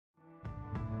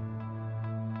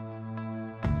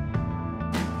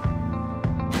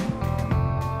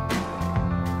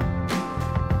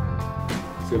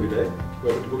Sylvia Day,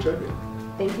 welcome to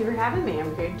Booktopia. Thank you for having me.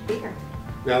 I'm great to be here.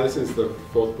 Now this is the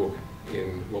fourth book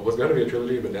in what was going to be a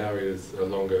trilogy, but now is a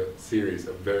longer series,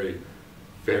 a very,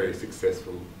 very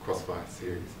successful Crossfire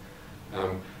series.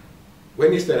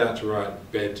 When you set out to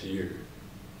write Bed to You,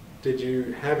 did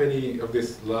you have any of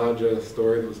this larger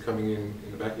story that was coming in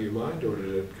the back of your mind, or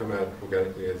did it come out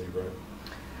organically as you wrote?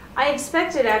 I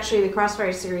expected actually the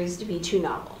Crossfire series to be 2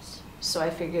 novels. So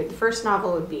I figured the first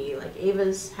novel would be like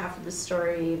Ava's half of the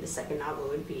story, the second novel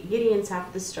would be Gideon's half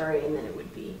of the story, and then it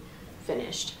would be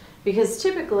finished. Because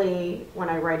typically when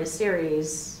I write a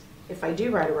series, if I do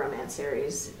write a romance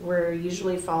series, we're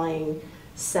usually following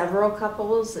several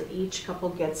couples. Each couple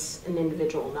gets an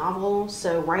individual novel.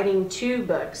 So writing 2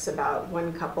 books about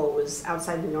one couple was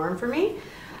outside the norm for me.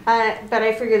 But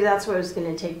I figured that's what it was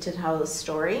going to take to tell the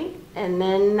story. And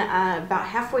then about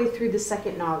halfway through the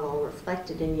second novel,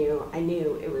 Reflected in You, I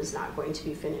knew it was not going to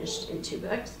be finished in 2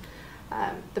 books.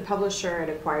 The publisher had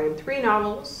acquired 3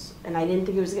 novels, and I didn't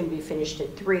think it was going to be finished in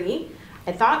 3.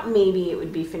 I thought maybe it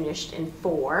would be finished in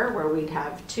 4, where we'd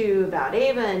have 2 about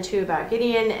Ava and 2 about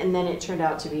Gideon, and then it turned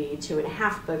out to be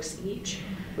 2.5 books each,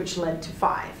 which led to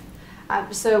 5.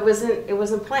 So it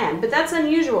wasn't planned, but that's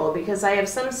unusual because I have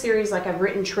some series, like I've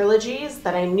written trilogies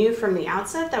that I knew from the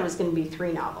outset that was going to be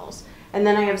 3 novels, and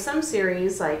then I have some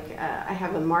series like I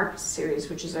have a marked series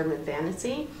which is urban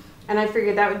fantasy, and I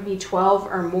figured that would be 12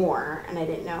 or more, and I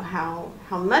didn't know how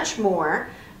much more.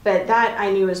 But that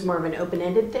I knew was more of an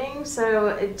open-ended thing.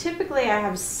 So typically I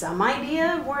have some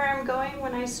idea of where I'm going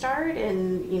when I start,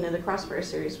 and the Crossfire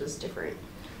series was different.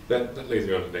 That leads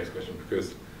me on to the next question,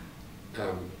 because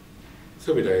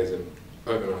Sylvia Day is an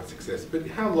overnight success. But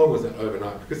how long was that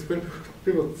overnight? Because when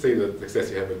people see the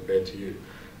success you have with Bed to You,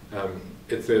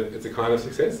 it's a kind of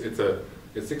success.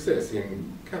 It's success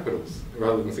in capitals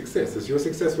rather than success. It's you're a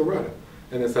successful writer,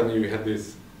 and then suddenly you had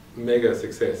this mega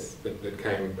success that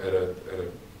came at a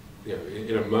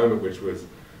in a moment which was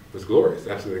glorious,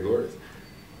 absolutely glorious.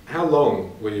 How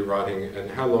long were you writing,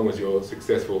 and how long was your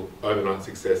successful overnight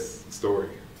success story?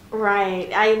 Right,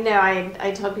 I know.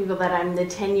 I tell people that I'm the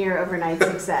 10-year overnight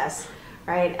success,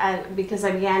 right? Because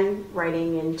I began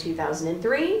writing in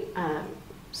 2003,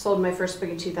 sold my first book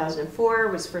in 2004,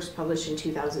 was first published in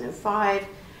 2005,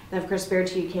 and of course Bed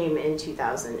to You came in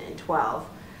 2012.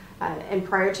 And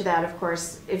prior to that, of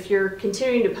course, if you're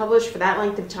continuing to publish for that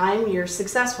length of time, you're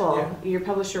successful. Yeah. Your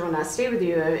publisher will not stay with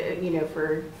you,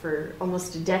 for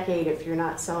almost a decade if you're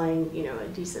not selling, a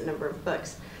decent number of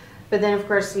books. But then, of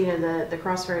course, the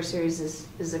Crossfire series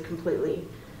is a completely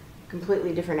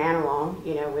different animal.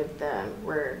 With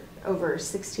we're over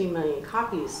 16 million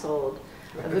copies sold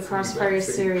of the Crossfire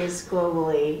series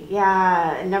globally.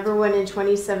 Yeah, #1 in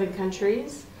 27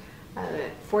 countries.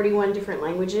 41 different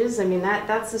languages. I mean,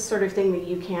 that's the sort of thing that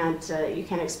you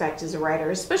can't expect as a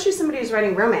writer, especially somebody who's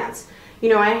writing romance.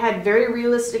 I had very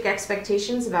realistic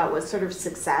expectations about what sort of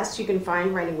success you can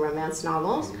find writing romance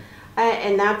novels,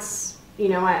 and that's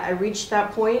I reached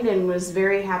that point and was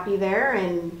very happy there,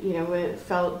 and it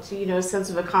felt a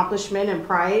sense of accomplishment and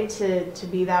pride to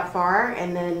be that far.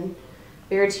 And then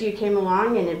Bed to You came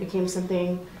along, and it became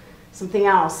something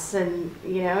else, and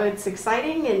it's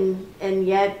exciting, and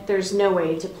yet there's no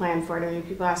way to plan for it. I mean,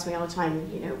 people ask me all the time,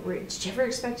 did you ever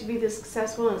expect to be this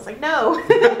successful? And it's like, no,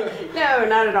 no,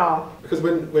 not at all. Because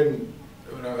when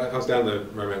I was down the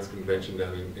romance convention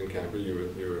down in Canberra, you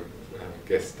were a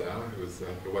guest star. It was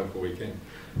a wonderful weekend,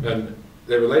 and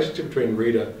the relationship between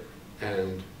reader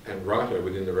and writer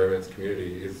within the romance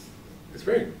community is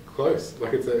very close.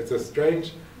 Like it's a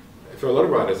strange, for a lot of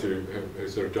writers who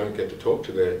sort of don't get to talk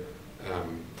to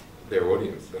their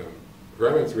audience.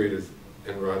 Romance readers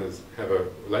and writers have a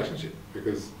relationship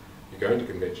because you go into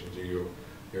conventions,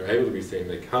 you're able to be seen,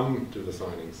 they come to the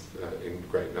signings in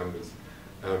great numbers.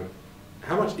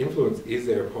 How much influence is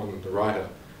there upon the writer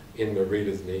in the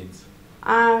reader's needs?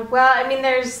 Well, I mean,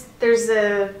 there's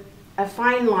a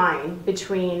fine line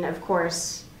between, of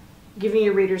course, giving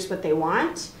your readers what they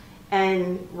want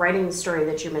and writing the story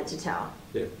that you're meant to tell.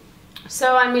 Yeah.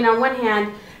 So, I mean, on one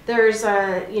hand, there's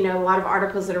a lot of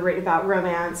articles that are written about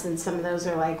romance, and some of those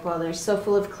are like, well, they're so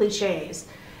full of cliches.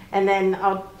 And then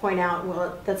I'll point out,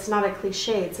 well, that's not a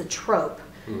cliche, it's a trope.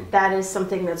 That is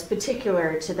something that's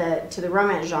particular to the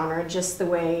romance genre, just the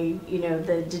way,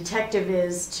 the detective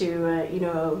is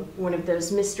to, one of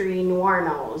those mystery noir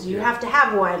novels. You have to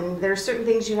have one. There are certain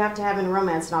things you have to have in a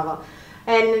romance novel.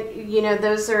 And,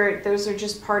 those are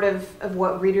just part of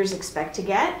what readers expect to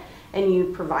get. and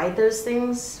you provide those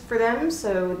things for them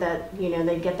so that, you know,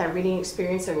 they get that reading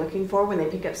experience they're looking for when they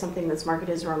pick up something that's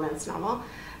marketed as a romance novel.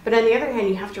 But on the other hand,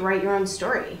 you have to write your own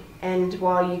story. And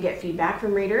while you get feedback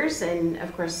from readers, and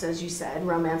of course, as you said,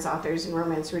 romance authors and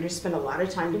romance readers spend a lot of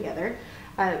time together,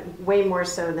 way more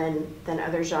so than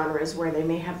other genres where they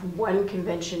may have one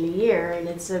convention a year, and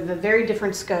it's of a very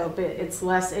different scope. It's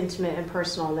less intimate and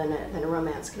personal than a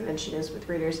romance convention is with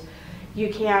readers.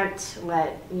 You can't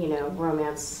let, you know,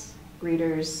 romance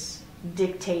readers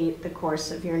dictate the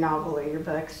course of your novel or your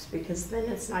books, because then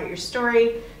it's not your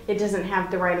story. It doesn't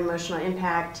have the right emotional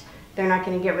impact. They're not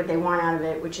going to get what they want out of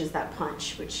it, which is that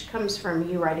punch, which comes from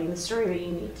you writing the story that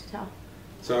you need to tell.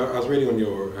 So I was reading on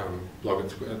your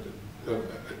blog,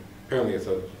 apparently it's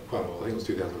quite old, I think it was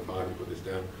 2005 you put this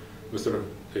down, it was sort of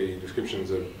the descriptions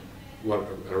of what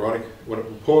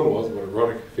porn was, what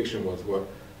erotic fiction was, what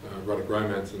erotic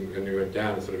romance, and you went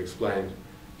down and sort of explained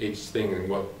each thing and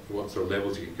what sort of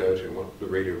levels you could go to and what the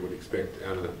reader would expect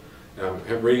out of them.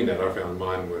 Reading that, I found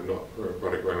mine were not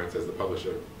erotic romance as the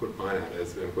publisher put mine out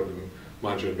as, and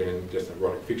mine should have been just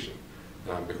erotic fiction.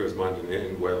 Because mine didn't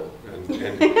end well, and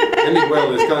ending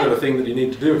well is kind of a thing that you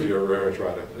need to do if you're a romance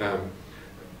writer.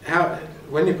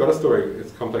 When you've got a story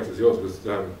as complex as yours,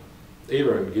 because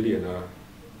Eva and Gideon are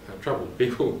troubled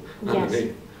people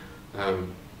underneath. Yes.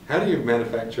 How do you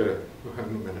manufacture,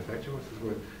 what's this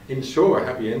word? Ensure a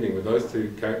happy ending with those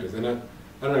two characters? And I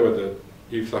don't know whether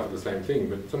you've suffered the same thing,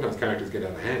 but sometimes characters get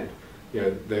out of hand. You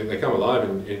know, they come alive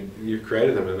and you've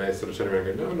created them, and they sort of turn around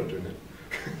and go, no, I'm not doing that.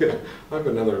 I've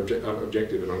got another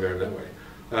objective and I'm going that way.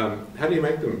 How do you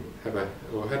make them have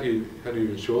or how do you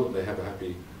ensure that they have a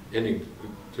happy ending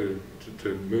to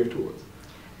move towards?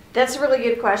 That's a really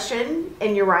good question,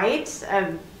 and you're right.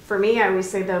 For me, I always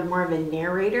say that I'm more of a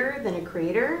narrator than a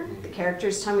creator. The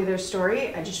characters tell me their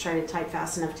story. I just try to type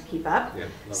fast enough to keep up. Yeah,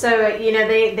 so, you know,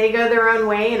 they go their own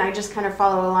way, and I just kind of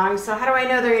follow along. So how do I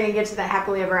know they're going to get to that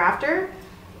happily ever after?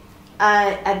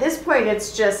 At this point,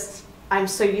 it's just, I'm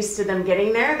so used to them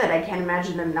getting there that I can't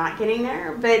imagine them not getting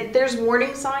there. But there's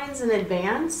warning signs in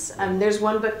advance. There's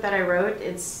one book that I wrote.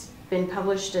 It's been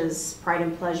published as Pride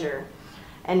and Pleasure.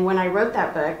 And when I wrote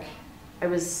that book, I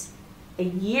was a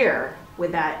year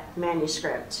with that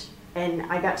manuscript. And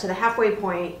I got to the halfway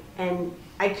point, and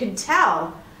I could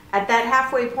tell at that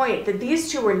halfway point that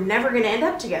these two were never going to end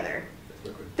up together.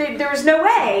 There was no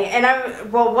way.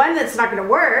 And well, one, that's not going to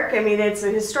work. I mean, it's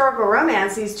a historical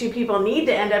romance. These two people need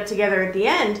to end up together at the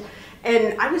end.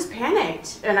 And I was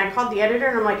panicked. And I called the editor,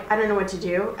 and I'm like, I don't know what to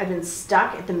do. I've been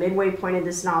stuck at the midway point of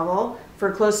this novel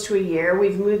for close to a year.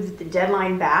 We've moved the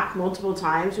deadline back multiple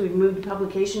times. We've moved the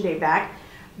publication date back.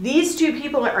 These two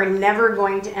people are never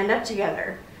going to end up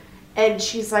together. And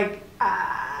she's like,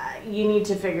 you need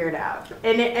to figure it out.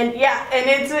 And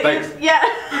it's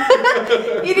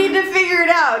you need to figure it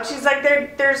out. She's like,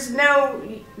 there's no,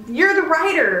 you're the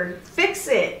writer, fix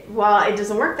it. Well, it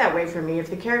doesn't work that way for me.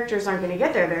 If the characters aren't going to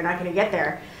get there, they're not going to get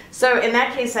there. So in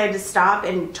that case, I had to stop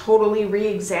and totally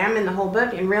re-examine the whole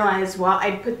book and realize, well,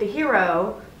 I'd put the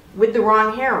hero with the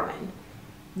wrong heroine.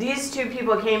 These two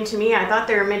people came to me, I thought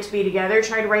they were meant to be together,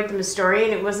 tried to write them a story,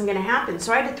 and it wasn't going to happen.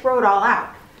 So I had to throw it all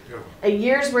out. Yeah. A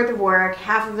year's worth of work,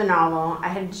 half of a novel, I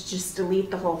had to just delete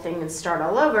the whole thing and start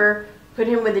all over, put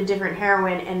him with a different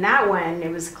heroine, and that one, it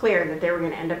was clear that they were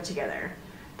going to end up together.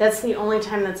 That's the only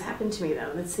time that's happened to me,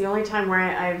 though. That's the only time where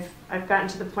I've gotten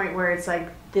to the point where it's like,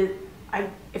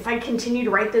 if I continue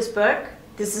to write this book,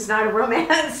 this is not a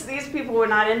romance. These people would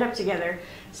not end up together.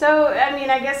 So, I mean,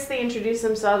 I guess they introduce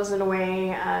themselves in a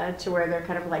way to where they're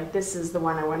kind of like, this is the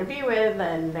one I want to be with,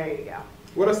 and there you go.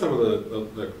 What are some of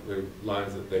the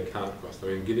lines that they can't cross? I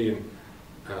mean, Gideon,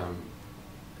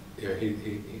 he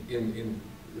in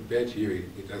Bad to You,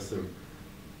 he does some,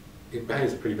 he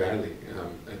behaves pretty badly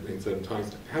in certain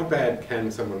times. How bad can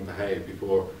someone behave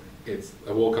before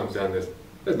a wall comes down, there's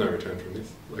no return from this?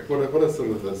 Like, what are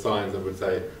some of the signs that would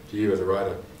say to you as a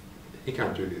writer, he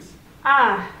can't do this?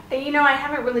 You know, I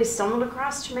haven't really stumbled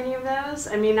across too many of those.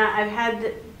 I mean, I've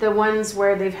had the ones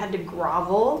where they've had to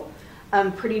grovel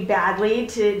pretty badly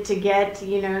to get,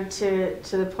 you know, to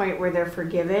the point where they're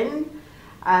forgiven.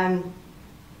 I've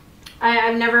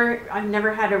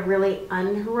never had a really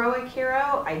unheroic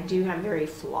hero. I do have very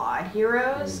flawed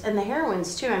heroes, and the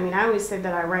heroines too. I mean, I always say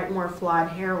that I write more flawed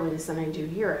heroines than I do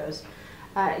heroes.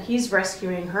 He's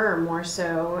rescuing her more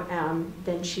so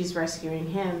than she's rescuing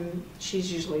him. She's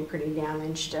usually pretty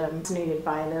damaged, fascinated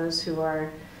by those who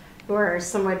are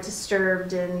somewhat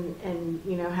disturbed and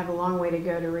you know, have a long way to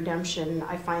go to redemption.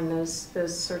 I find those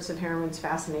sorts of heroines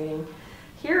fascinating.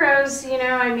 Heroes, you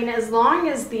know, I mean, as long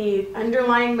as the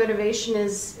underlying motivation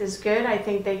is good, I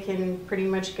think they can pretty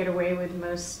much get away with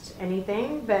most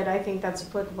anything. But I think that's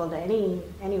applicable to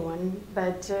anyone.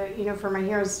 But you know, for my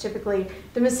heroes, typically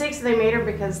the mistakes they made are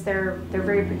because they're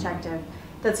very protective.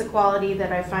 That's a quality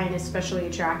that I find especially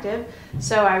attractive.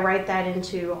 So I write that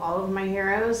into all of my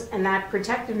heroes, and that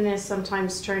protectiveness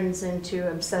sometimes turns into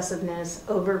obsessiveness,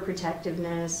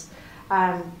 overprotectiveness.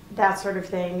 That sort of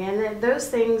thing, and those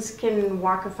things can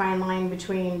walk a fine line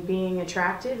between being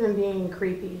attractive and being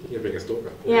creepy. Yeah, being a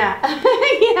stalker. Yeah,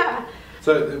 yeah.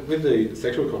 So with the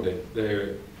sexual content,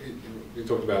 you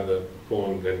talked about the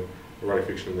porn, then erotic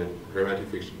fiction, then romantic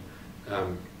fiction.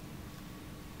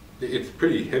 It's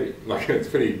pretty heavy. Like it's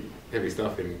pretty heavy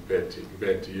stuff in bed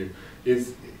to you.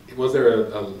 Was there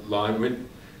a line? I mean,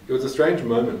 it was a strange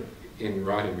moment in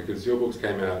writing because your books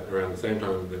came out around the same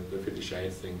time that the 50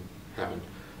 Shades thing happened,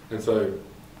 and so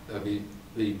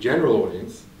the general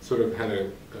audience sort of had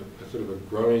a sort of a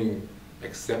growing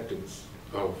acceptance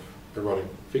of erotic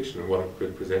fiction and what it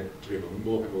could present to people.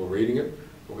 More people were reading it,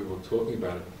 more people were talking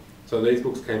about it. So these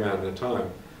books came out at a time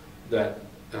that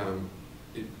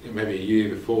maybe a year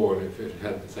before, and if it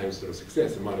had the same sort of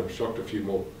success, it might have shocked a few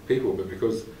more people. But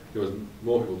because there was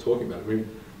more people talking about it, I mean,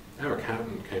 our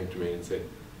accountant came to me and said,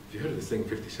 "Have you heard of this thing,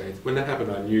 50 Shades?" When that happened,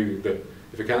 I knew that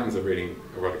if accountants are reading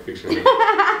erotic fiction,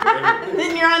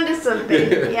 then you're onto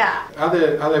something. Yeah. Are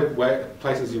there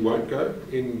places you won't go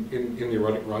in the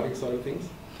erotic writing side of things?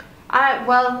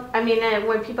 Well, I mean,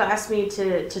 when people ask me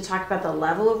to talk about the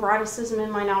level of eroticism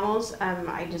in my novels,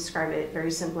 I describe it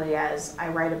very simply as I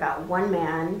write about one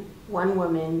man, one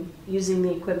woman, using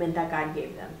the equipment that God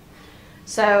gave them.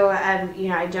 So, you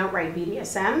know, I don't write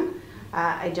BDSM.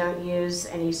 I don't use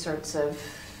any sorts of,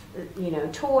 you know,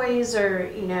 toys or,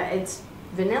 you know, it's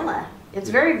vanilla. It's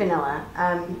very vanilla,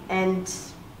 and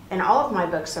all of my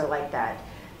books are like that.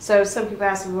 So some people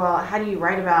ask me, well, how do you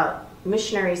write about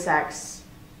missionary sex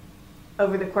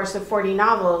over the course of 40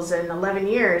 novels and 11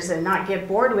 years and not get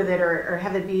bored with it or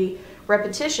have it be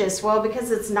repetitious? Well,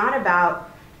 because it's not about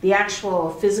the actual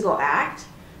physical act.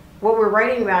 What we're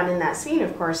writing about in that scene,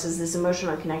 of course, is this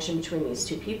emotional connection between these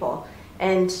two people.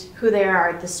 And who they are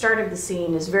at the start of the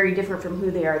scene is very different from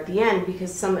who they are at the end,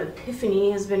 because some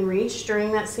epiphany has been reached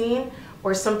during that scene,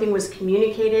 or something was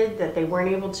communicated that they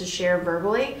weren't able to share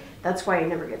verbally. That's why it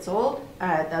never gets old.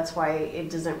 That's why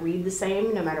it doesn't read the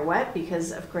same no matter what,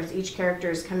 because of course each character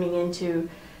is coming into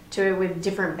it with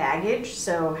different baggage.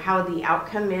 So how the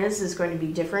outcome is going to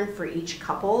be different for each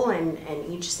couple and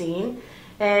each scene.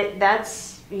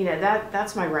 That's, you know,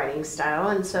 that's my writing style.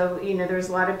 And so, you know, there's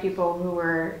a lot of people who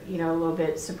were, you know, a little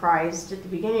bit surprised at the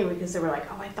beginning because they were like,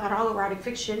 oh, I thought all erotic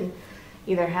fiction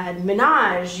either had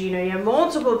menage, you know, you have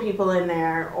multiple people in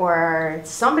there, or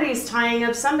somebody's tying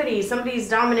up somebody's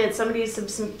dominant, somebody's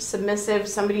submissive,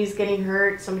 somebody's getting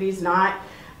hurt, somebody's not.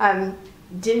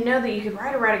 Didn't know that you could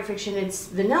write erotic fiction. It's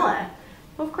vanilla.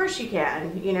 Well, of course you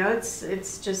can. You know, it's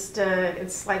just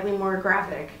it's slightly more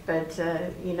graphic, but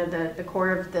you know, the core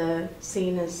of the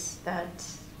scene is that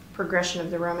progression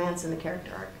of the romance and the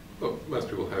character arc. Well, most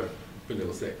people have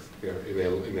vanilla sex, you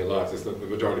know, in their lives. It's not the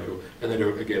majority of people, and they do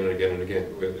it again and again and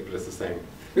again. But it's the same.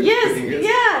 Yes,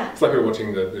 yeah. It's like we're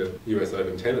watching the US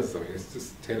Open tennis or something. It's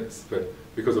just tennis, but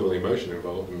because of all the emotion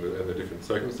involved and the different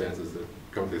circumstances that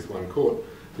come to this one court,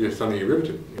 you're suddenly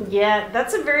riveted. You know? Yeah,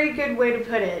 that's a very good way to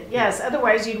put it. Yes,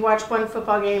 otherwise you'd watch one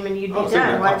football game and you'd be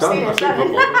done. I've seen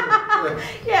football.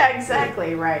 Yeah,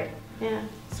 exactly, right. Yeah.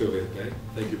 Sylvia,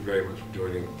 thank you very much for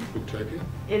joining Booktopia.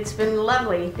 It's been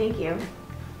lovely, thank you.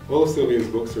 All of Sylvia's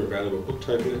books are available at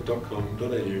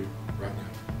booktopia.com.au right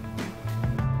now.